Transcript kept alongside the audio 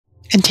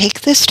And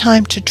take this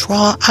time to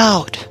draw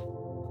out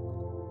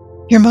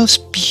your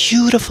most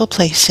beautiful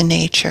place in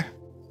nature.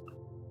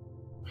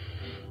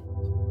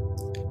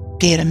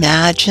 Be it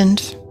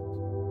imagined,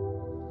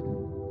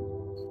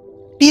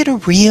 be it a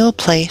real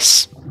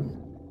place,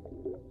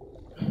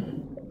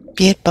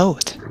 be it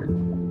both.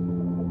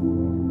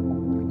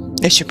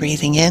 As you're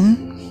breathing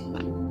in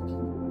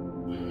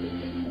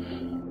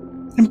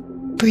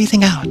and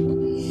breathing out.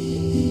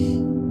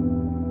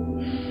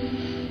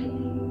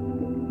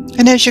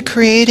 And as you're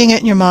creating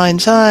it in your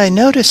mind's eye,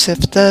 notice if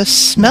the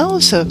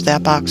smells of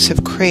that box of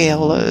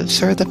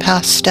Crayolas or the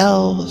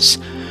pastels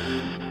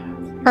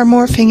are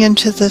morphing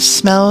into the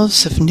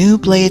smells of new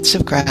blades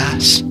of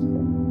grass,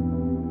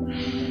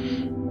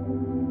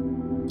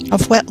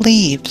 of wet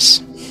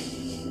leaves,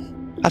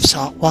 of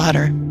salt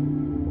water,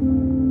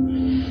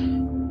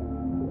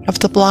 of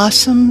the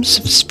blossoms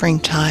of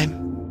springtime.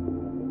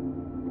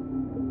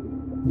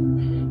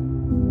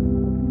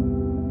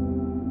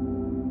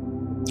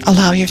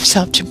 Allow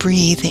yourself to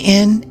breathe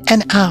in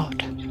and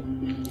out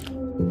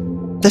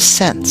the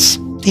scents,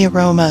 the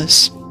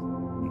aromas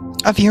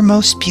of your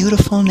most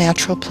beautiful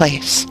natural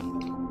place.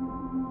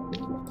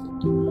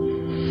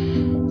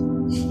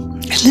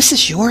 And this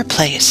is your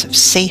place of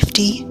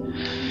safety,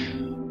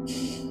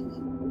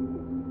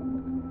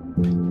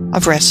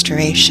 of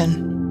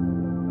restoration,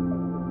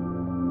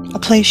 a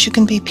place you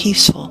can be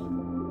peaceful.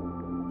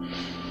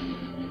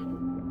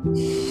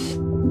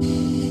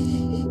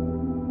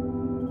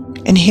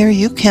 And here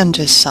you can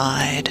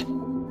decide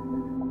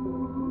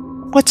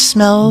what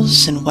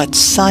smells and what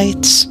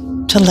sights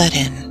to let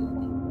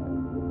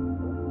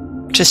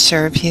in, to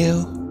serve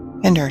you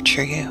and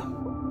nurture you.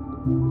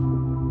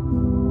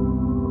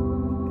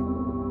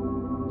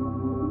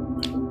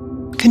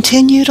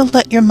 Continue to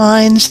let your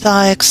mind's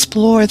eye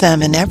explore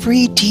them in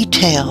every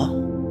detail.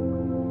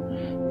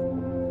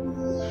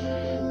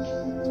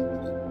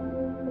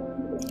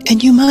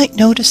 And you might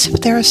notice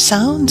if there are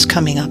sounds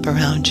coming up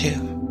around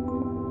you.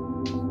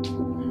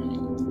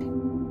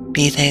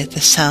 Be they the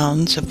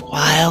sounds of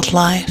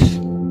wildlife,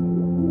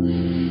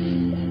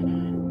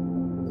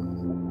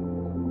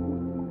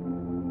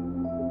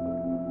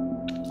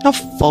 of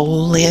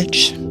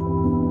foliage,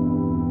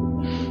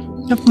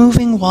 of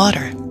moving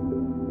water.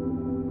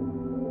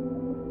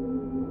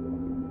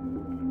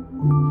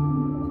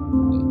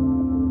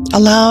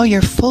 Allow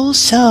your full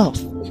self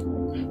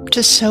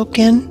to soak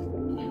in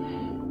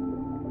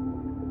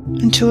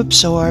and to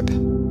absorb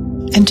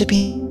and to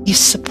be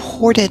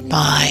supported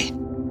by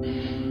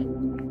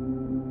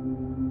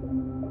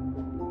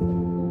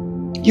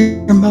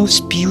your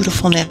most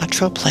beautiful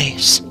natural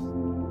place.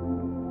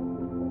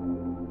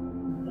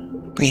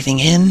 Breathing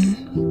in,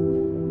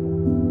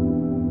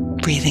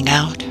 breathing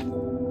out.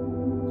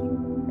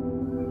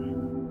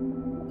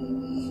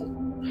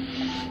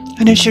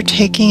 And as you're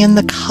taking in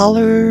the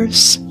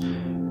colors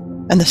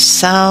and the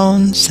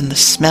sounds and the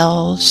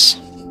smells,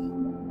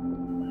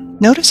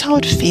 notice how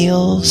it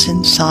feels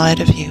inside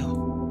of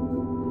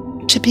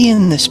you to be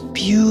in this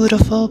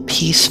beautiful,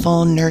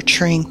 peaceful,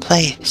 nurturing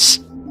place.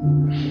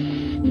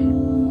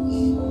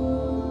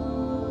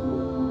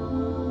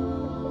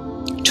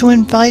 To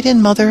invite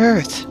in Mother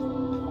Earth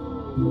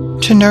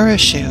to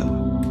nourish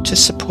you, to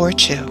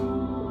support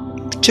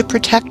you, to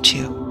protect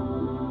you,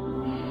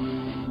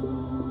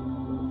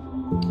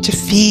 to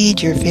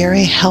feed your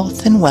very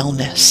health and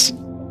wellness.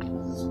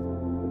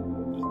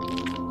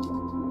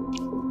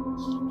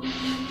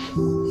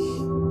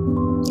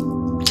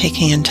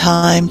 Taking in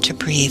time to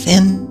breathe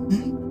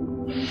in